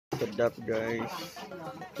Sedap guys.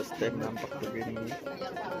 First time nampak begini.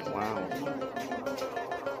 Wow.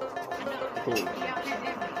 Cool.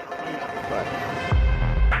 But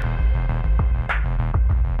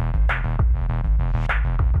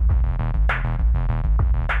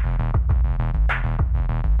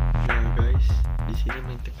nah guys, di sini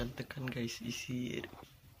main tekan-tekan guys, isi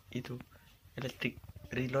itu elektrik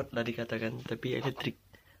reload lah dikatakan, tapi elektrik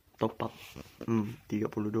top up. $30,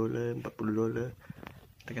 $40.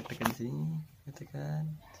 Tekan-tekan sini, tekan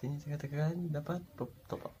sini, tekan dapat top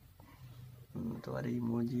up. Tuh ada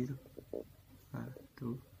emoji tuh. Nah,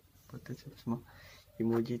 tuh foto semua.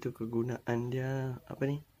 Emoji itu kegunaan dia apa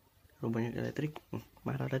nih? Kalau banyak elektrik,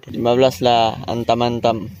 marah dah dia. 15 lah,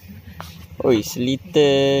 antam-antam. Oi,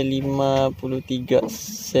 seliter 53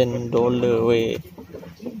 sen dolar weh.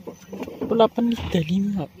 8 liter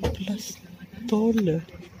 $15.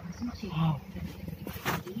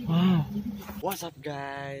 Wow. What's up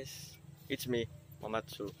guys? It's me,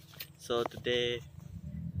 Mamatsu. So today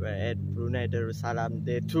we're at Brunei Darussalam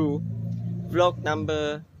day 2, vlog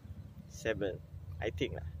number 7. I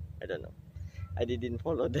think lah. I don't know. I didn't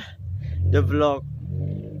follow the vlog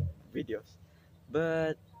videos.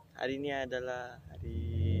 But hari ini adalah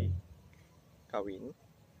hari kawin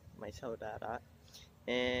my saudara.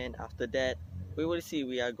 And after that we will see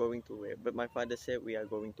we are going to where. But my father said we are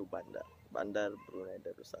going to Bandar Brunei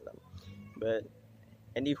Darussalam. But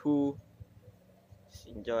anywho,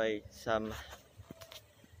 enjoy some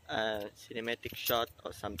cinematic shot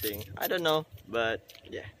or something. I don't know, but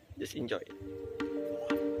yeah, just enjoy it.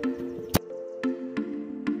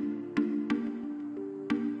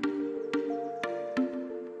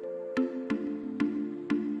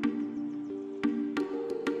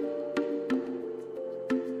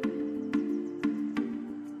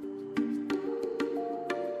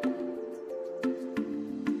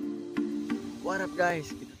 What up guys,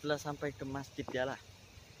 kita telah sampai ke masjid dia lah.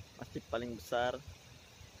 Masjid paling besar.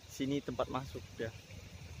 Sini tempat masuk dia.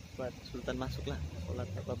 Buat sultan masuk lah, sholat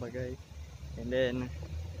apa bagai. And then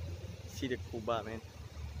see the Kuba man.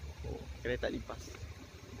 Oh, kereta lipas.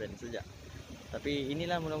 Ben saja. Tapi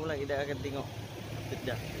inilah mula-mula kita akan tengok masjid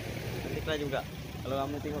dia. Nanti lah juga. Kalau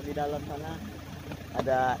kamu tengok di dalam sana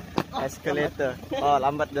ada escalator. Oh,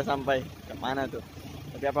 lambat dah sampai. Ke mana tuh?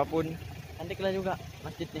 Tapi apapun, nanti lah juga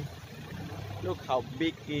masjid nih. Look how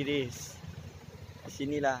big it is.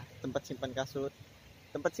 Sinilah tempat simpan kasut.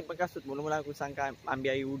 Tempat simpan kasut, mula-mula aku sangka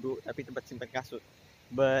ambil air wuduk, tapi tempat simpan kasut.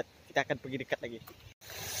 But kita akan pergi dekat lagi.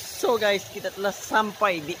 So guys, kita telah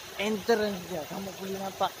sampai di entrance dia. Kamu boleh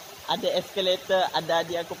nampak ada escalator, ada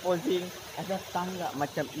adik aku posing, ada tangga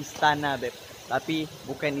macam istana beb. Tapi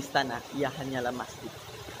bukan istana, ia hanyalah masjid.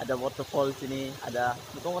 Ada waterfall sini, ada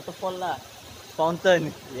bukan waterfall lah,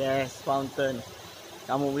 fountain. Yes, fountain.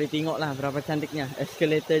 Kamu boleh tengok lah berapa cantiknya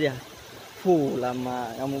escalator dia. Lama.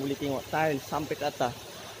 Kamu boleh tengok tile sampai ke atas.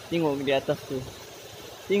 Tengok di atas tu.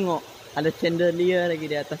 Tengok ada chandelier lagi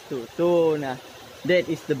di atas tu. Tuh nah. That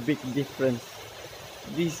is the big difference.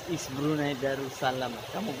 This is Brunei Darussalam.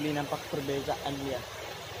 Kamu boleh nampak perbezaan dia.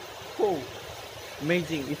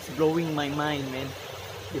 Amazing. It's blowing my mind man.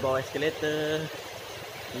 Di bawah escalator.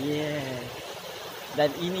 Yeah. Dan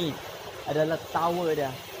ini adalah tower dia.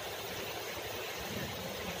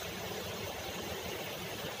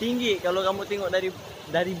 Tinggi kalau kamu tengok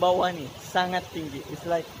dari bawah ni, sangat tinggi. It's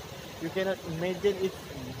like you cannot imagine, it's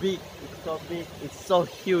big, it's so big, it's so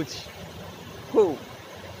huge.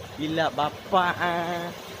 Gila bapak.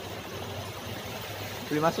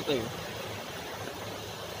 Boleh masuk lagi.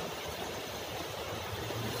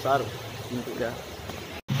 Besar pintu dia.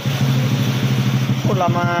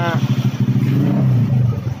 Lama.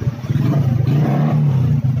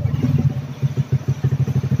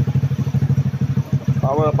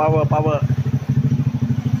 Power.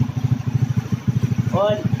 Oh,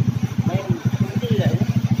 main kunci dah ni.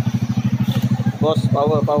 Bos,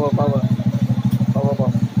 power. Power bos. Alamak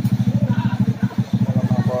bos.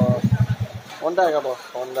 Honda kah bos?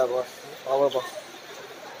 Honda bos. Power bos.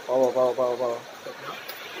 Power.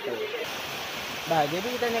 Bah, jadi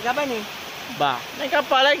kita naik apa ni? Bah, naik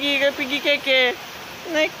apa lagi ke pergi KK?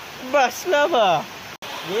 Naik bus lah bah.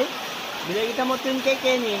 Okay? Bila kita mau turun KK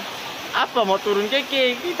ni, apa mau turun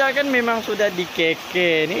KK? Kita kan memang sudah di KK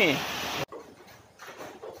nih.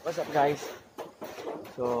 What's up guys?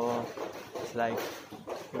 So it's like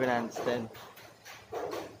you can understand.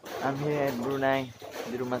 I'm here at Brunei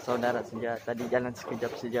di rumah saudara saja. Tadi jalan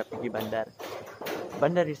sekejap saja pergi bandar.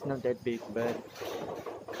 Bandar is not that big, but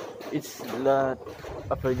it's a lot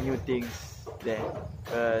of new things there.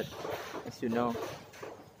 But as you know,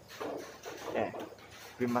 yeah,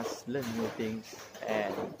 we must learn new things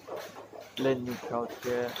and learn new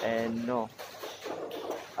culture and know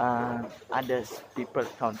others people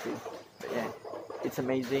country. But yeah, it's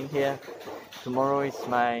amazing here. Tomorrow is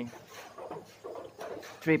my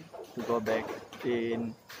trip to go back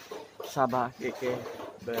in Sabah, KK,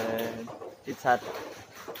 but it's hard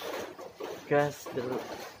because the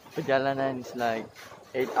perjalanan is like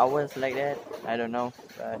 8 hours like that. I don't know,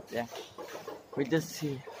 but yeah, we just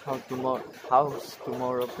see how's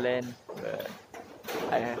tomorrow plan. But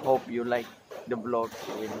I hope you like the vlog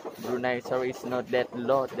in Brunei. Sorry, it's not that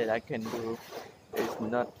lot that I can do. It's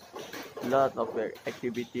not lot of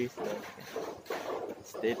activities.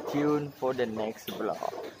 Stay tuned for the next vlog.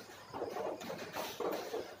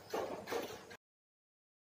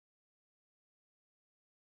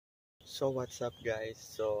 So what's up guys?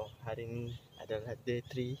 So hari ini adalah day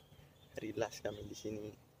 3, hari last kami di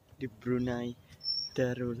sini di Brunei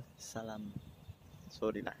Darussalam.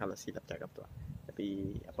 Sorry lah kalau silap cakap tu,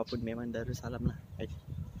 tapi apapun memang Darussalam lah.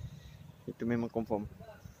 Itu memang confirm.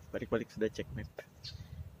 Balik-balik sudah cek map.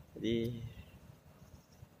 Jadi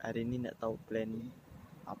hari ini nak tahu plan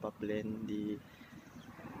di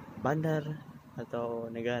bandar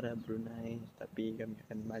atau negara Brunei, tapi kami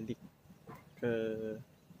akan balik ke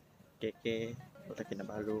KK, Kota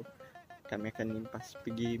Kinabalu. Kami akan limpas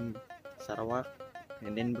pergi Sarawak,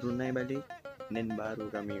 and then Brunei balik, and then baru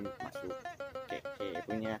kami masuk KK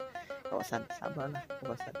punya kawasan Sabah lah,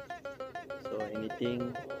 kawasan. So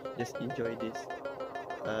anything, just enjoy this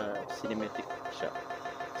cinematic shot.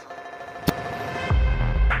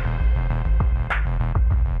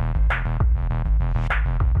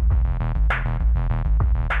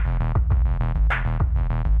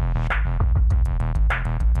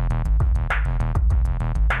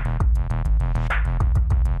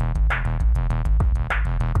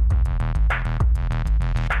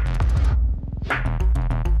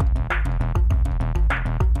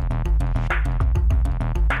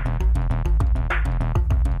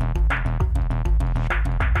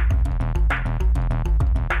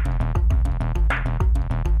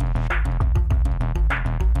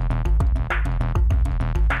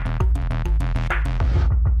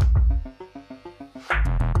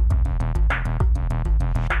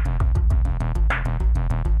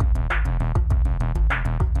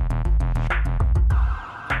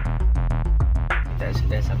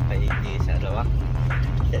 Sampai di Sarawak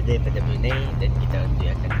daripada Brunei, dan kita nanti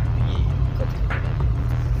akan pergi Kota Kinabalu.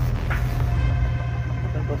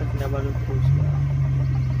 Bukan Kota Kinabalu terus,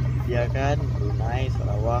 dia kan Brunei,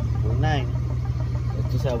 Sarawak, Brunei,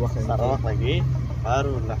 itu Sarawak lagi,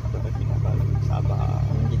 barulah Kota Kinabalu, Sabah.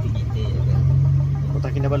 Gitu-gitu ya kan. Kota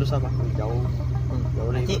Kinabalu Sabah jauh,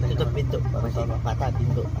 jauh lagi. Nanti tutup pintu, masih patah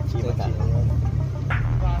pintu.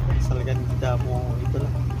 Misalkan kita mau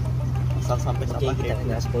itulah, asal sampai Sabah, kita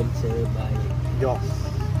kena sponsor by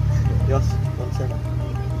Jos sponsor lah.